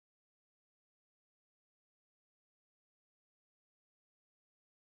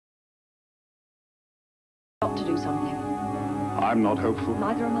I'm not hopeful.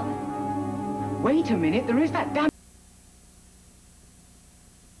 Neither am I. Wait a minute, there is that damn...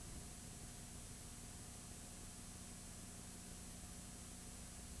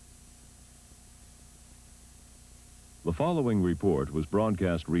 The following report was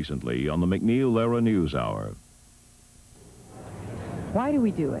broadcast recently on the McNeil-Lehrer News Hour. Why do we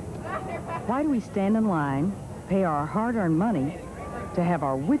do it? Why do we stand in line, pay our hard-earned money, to have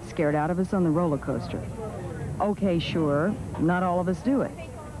our wits scared out of us on the roller coaster? Okay, sure, not all of us do it.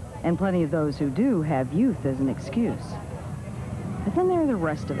 And plenty of those who do have youth as an excuse. But then there are the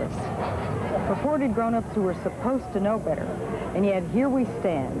rest of us. Purported grown-ups who were supposed to know better. And yet here we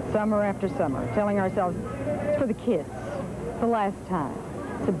stand, summer after summer, telling ourselves, it's for the kids, the last time.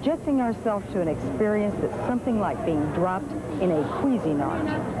 Subjecting ourselves to an experience that's something like being dropped in a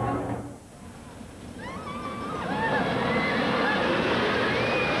Cuisinart.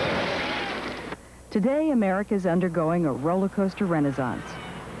 Today, America is undergoing a roller coaster renaissance,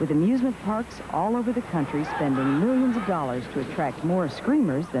 with amusement parks all over the country spending millions of dollars to attract more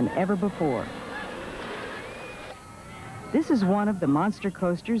screamers than ever before. This is one of the monster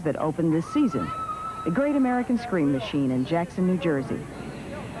coasters that opened this season, the Great American Scream Machine in Jackson, New Jersey.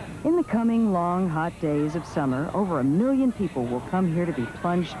 In the coming long, hot days of summer, over 1 million people will come here to be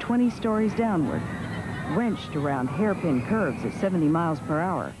plunged 20 stories downward, wrenched around hairpin curves at 70 miles per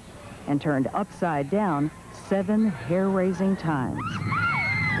hour, and turned upside down 7 hair-raising times.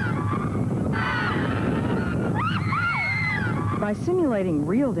 By simulating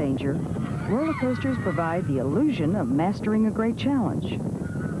real danger, roller coasters provide the illusion of mastering a great challenge.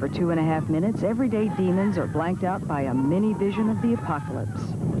 For 2.5 minutes, everyday demons are blanked out by a mini vision of the apocalypse.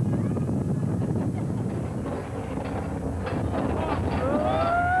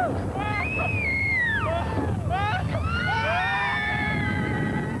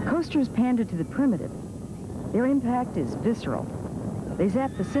 Coasters pander to the primitive. Their impact is visceral. They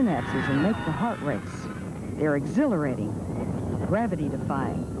zap the synapses and make the heart race. They're exhilarating,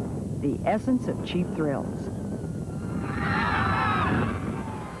 gravity-defying, the essence of cheap thrills.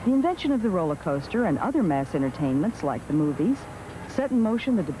 The invention of the roller coaster and other mass entertainments like the movies set in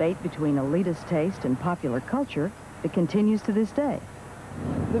motion the debate between elitist taste and popular culture that continues to this day.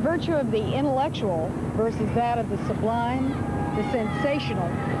 The virtue of the intellectual versus that of the sublime, the sensational,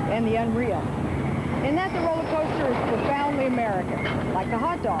 and the unreal. In that, the roller coaster is profoundly American, like the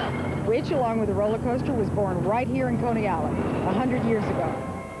hot dog, which, along with the roller coaster, was born right here in Coney Island 100 years ago.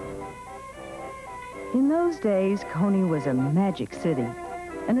 In those days, Coney was a magic city,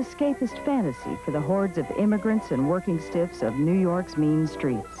 an escapist fantasy for the hordes of immigrants and working stiffs of New York's mean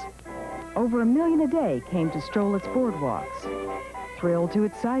streets. Over 1 million a day came to stroll its boardwalks, thrill to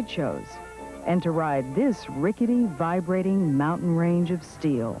its sideshows, and to ride this rickety, vibrating mountain range of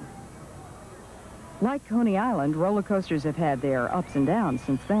steel. Like Coney Island, roller coasters have had their ups and downs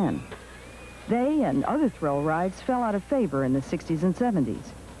since then. They and other thrill rides fell out of favor in the 60s and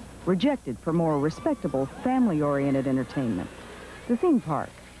 70s, rejected for more respectable, family-oriented entertainment. The theme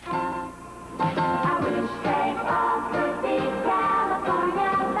park. I wish they all could be California.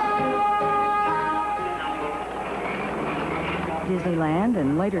 Disneyland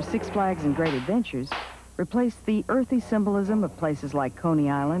and later Six Flags and Great Adventures replaced the earthy symbolism of places like Coney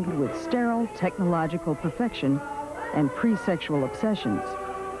Island with sterile technological perfection and pre-sexual obsessions.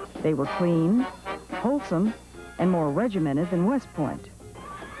 They were clean, wholesome, and more regimented than West Point.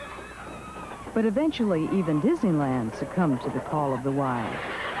 But eventually, even Disneyland succumbed to the call of the wild.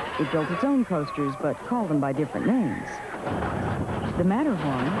 It built its own coasters, but called them by different names. The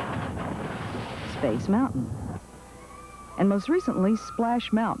Matterhorn, Space Mountain, and most recently,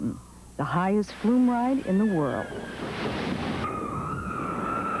 Splash Mountain, the highest flume ride in the world.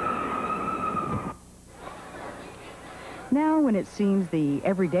 Now, when it seems the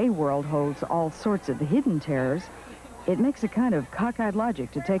everyday world holds all sorts of hidden terrors, it makes a kind of cockeyed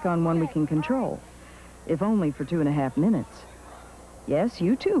logic to take on one we can control, if only for 2.5 minutes. Yes,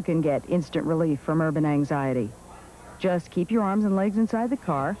 you too can get instant relief from urban anxiety. Just keep your arms and legs inside the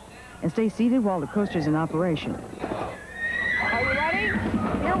car and stay seated while the coaster's in operation. Are you ready?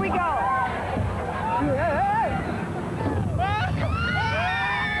 Here we go.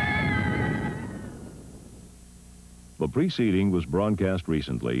 The preceding was broadcast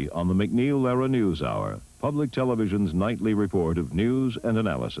recently on the McNeil-Lehrer News Hour, public television's nightly report of news and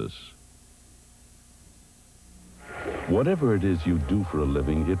analysis. Whatever it is you do for a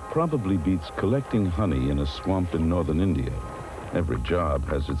living, it probably beats collecting honey in a swamp in northern India. Every job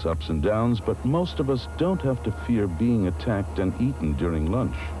has its ups and downs, but most of us don't have to fear being attacked and eaten during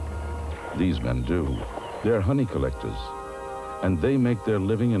lunch. These men do. They're honey collectors, and they make their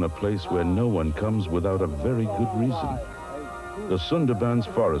living in a place where no one comes without a very good reason. the Sundarbans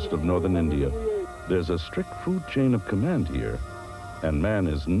forest of northern India. There's a strict food chain of command here, and man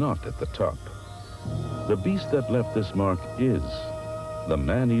is not at the top. The beast that left this mark is the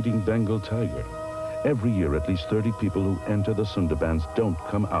man-eating Bengal tiger. Every year, at least 30 people who enter the Sundarbans don't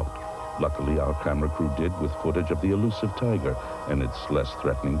come out. Luckily, our camera crew did with footage of the elusive tiger and its less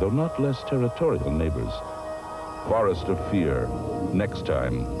threatening, though not less territorial neighbors. Forest of Fear, next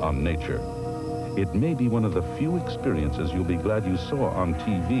time on Nature. It may be one of the few experiences you'll be glad you saw on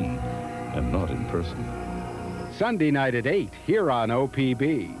TV and not in person. Sunday night at 8 here on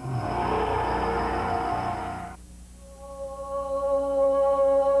OPB.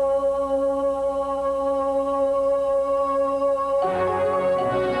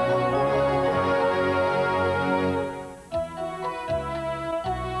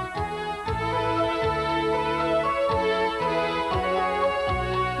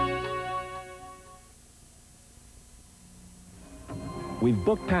 We've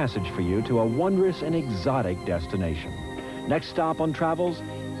booked passage for you to a wondrous and exotic destination. Next stop on Travels,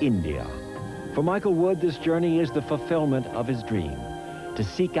 India. For Michael Wood, this journey is the fulfillment of his dream, to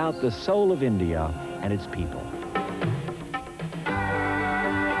seek out the soul of India and its people.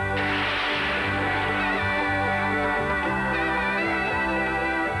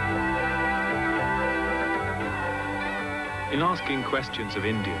 In asking questions of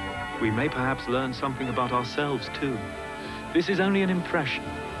India, we may perhaps learn something about ourselves too. This is only an impression,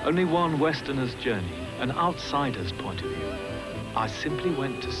 only one Westerner's journey, an outsider's point of view. I simply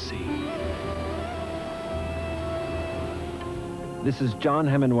went to see. This is John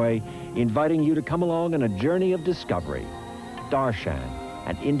Hemingway inviting you to come along on a journey of discovery. Darshan,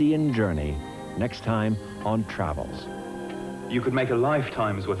 an Indian journey, next time on Travels. You could make a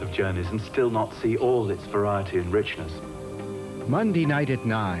lifetime's worth of journeys and still not see all its variety and richness. Monday night at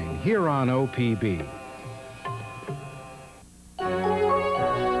 9 here on OPB.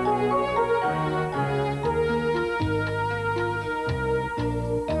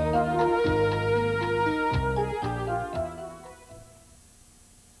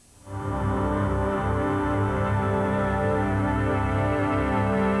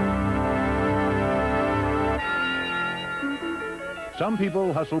 Some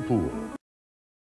people hustle pool.